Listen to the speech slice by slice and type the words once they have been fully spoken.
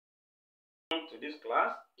welcome to this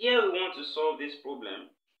class. Here we want to solve this problem,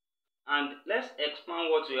 and let's expand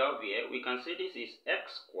what we have here. We can say this is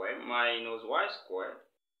x squared minus y squared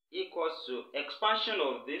equals to expansion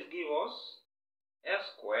of this give us x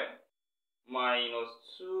squared minus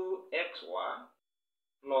 2xy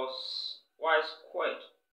plus y squared.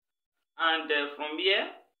 And from here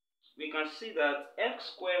we can see that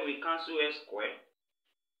x squared will cancel x squared.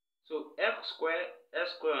 So x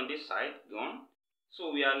squared on this side gone.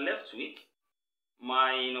 So we are left with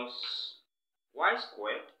minus y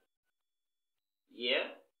squared here,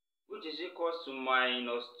 which is equals to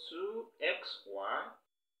minus 2xy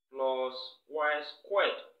plus y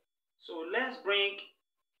squared. So let's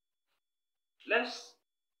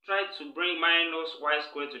try to bring minus y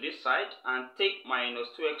squared to this side and take minus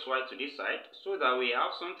 2xy to this side, so that we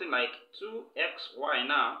have something like 2xy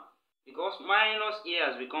now, because minus here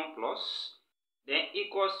has become plus, then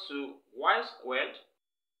equals to y squared,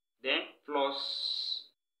 then plus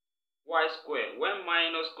y squared. When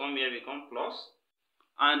minus come here become plus,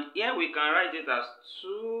 and here we can write it as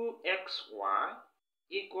 2xy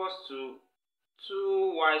equals to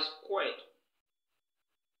 2y squared.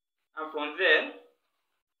 And from there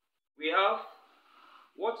we have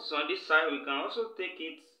what is on this side. We can also take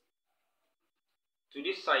it to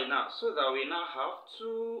this side now, so that we now have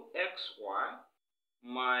 2xy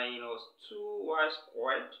minus 2y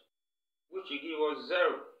squared, which will give us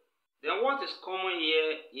 0. Then what is common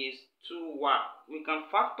here is 2y. We can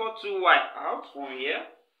factor 2y out from here,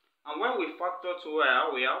 and when we factor 2y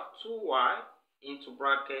out, we have 2y into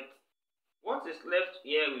bracket. What is left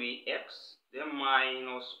here will be x, then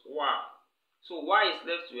minus y. So y is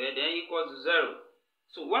left here, then equals to 0.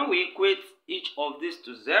 So when we equate each of these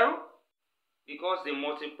to 0, because they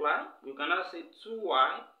multiply, we can now say 2y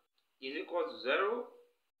is equal to 0,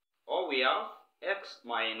 or we have x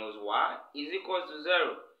minus y is equal to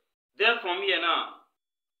 0. Then from here now,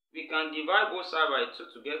 we can divide both sides by 2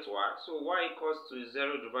 to get y. So y equals to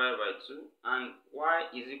 0 divided by 2, and y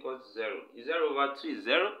is equal to 0. 0 over 2 is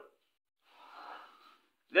 0.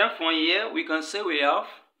 Then from here, we can say we have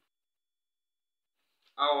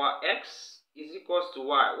our x is equals to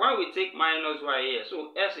y. When we take minus y here,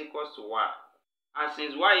 so x equals to y. And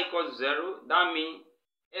since y equals 0, that means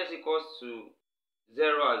x equals to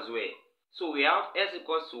 0 as well. So we have x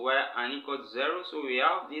equals to y and equals to 0. So we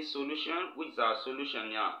have this solution, which is our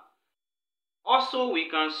solution now. Also, we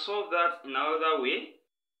can solve that in another way.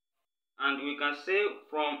 And we can say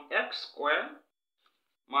from x squared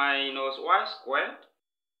minus y squared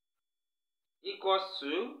equals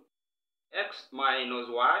to x minus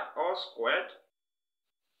y all squared.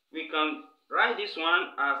 We can write this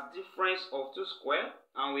one as difference of 2 squared,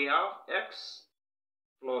 and we have x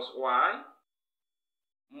plus y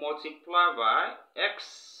multiplied by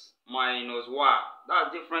x minus y.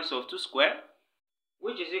 That's difference of 2 squared,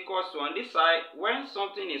 which is equals to, on this side, when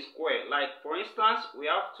something is squared, like for instance we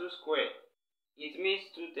have 2 squared, it means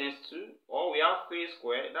 2 times 2, or we have 3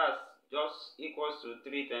 squared, that's just equals to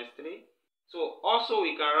 3 times 3. So also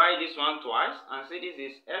we can write this one twice and say this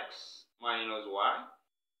is x minus y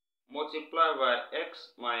multiplied by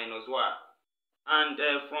x minus y. And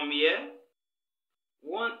from here,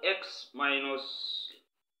 1x minus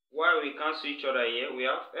y we cancel each other here. We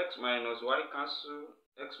have x minus y cancel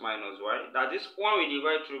x minus y. That is 1 we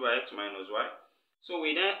divide through by x minus y. So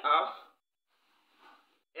we then have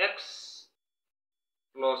x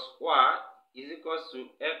plus y is equals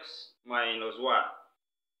to x minus y.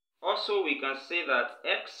 Also, we can say that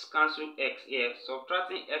x cancel x here,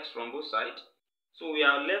 subtracting x from both sides. So we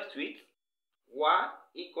are left with y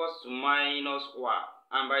equals to minus y.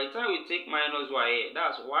 And by the time we take minus y here,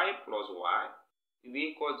 that's y plus y will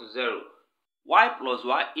be equal to 0. Y plus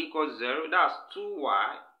y equals 0, that's 2y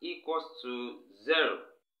equals to 0.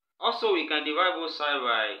 Also, we can divide both sides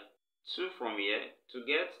by 2 from here to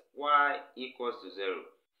get y equals to 0.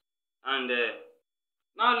 And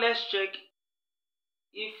now let's check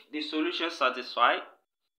if the solution satisfies.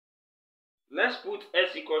 Let's put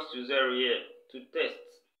s equals to 0 here to test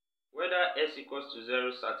whether s equals to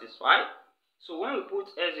 0 satisfies. So when we put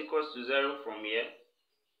s equals to 0 from here,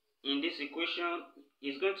 in this equation,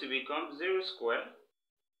 it's going to become 0 squared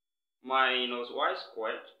minus y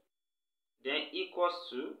squared, then equals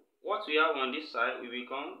to, what we have on this side will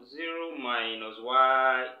become 0 minus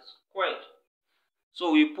y squared.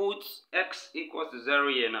 So we put x equals to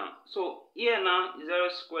 0 here now. So here now, 0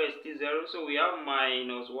 squared is still 0. So we have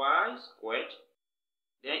minus y squared,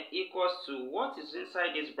 then equals to, what is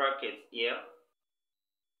inside this bracket here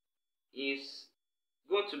is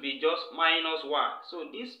going to be just minus y. So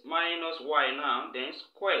this minus y now, then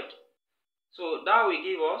squared. So that will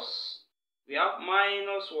give us, we have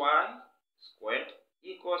minus y squared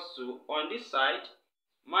equals to, on this side,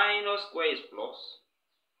 minus square is plus.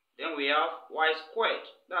 Then we have y squared,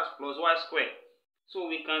 that's plus y squared. So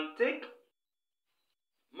we can take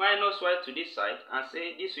minus y to this side and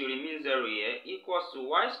say this will remain 0 here, equals to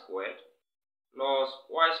y squared plus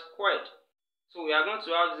y squared. So we are going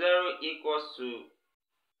to have 0 equals to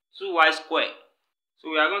 2y squared. So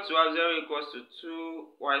we are going to have 0 equals to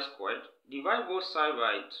 2y squared. Divide both sides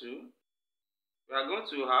by 2. We are going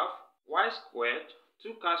to have y squared,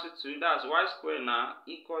 2 cancel 2, that's y squared now,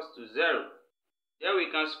 equals to 0. Then we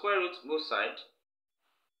can square root both sides.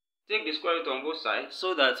 Take the square root on both sides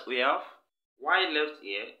so that we have y left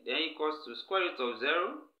here, then equals to square root of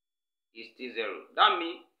 0 is still 0. That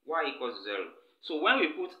means y equals 0. So when we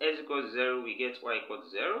put x equals 0, we get y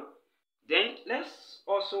equals 0. Then let's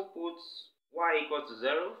also put y equals to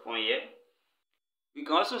 0 from here. We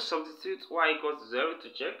can also substitute y equals to 0 to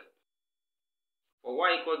check for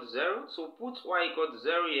y equals to 0. So put y equals to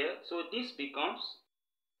 0 here. So this becomes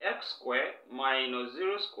x squared minus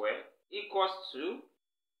 0 squared equals to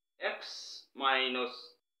x minus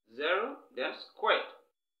 0 then squared.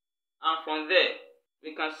 And from there,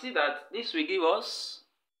 we can see that this will give us,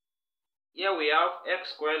 here we have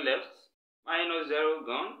x squared left, minus 0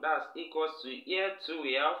 gone, that's equals to, here too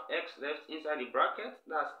we have x left inside the bracket,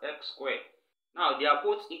 that's x squared. Now they are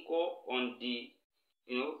both equal on the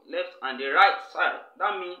left and the right side.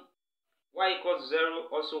 That means y equals 0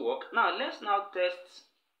 also work. Now let's now test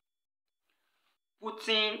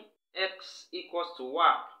putting x equals to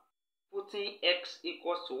y. Putting x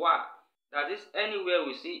equals to y. That is, anywhere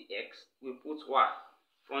we see x, we put y.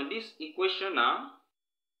 From this equation now,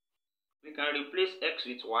 we can replace x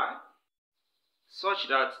with y, such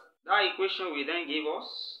that that equation will then give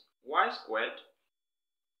us y squared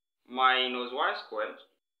minus y squared,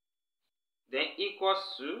 then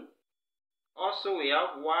equals to, also we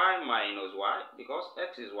have y minus y, because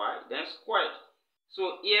x is y, then squared.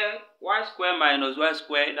 So here, y squared minus y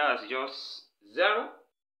squared, that's just 0.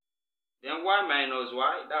 Then y minus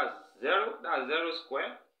y, that's 0, that's 0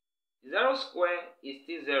 square. 0 square is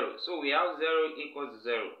still 0, so we have 0 equals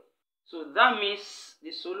 0. So that means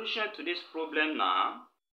the solution to this problem now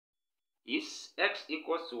is x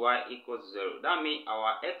equals to y equals 0. That means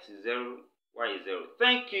our x is 0, y is 0.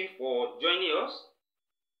 Thank you for joining us,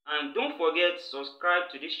 and don't forget to subscribe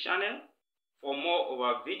to this channel for more of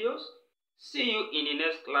our videos. See you in the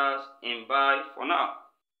next class, and bye for now.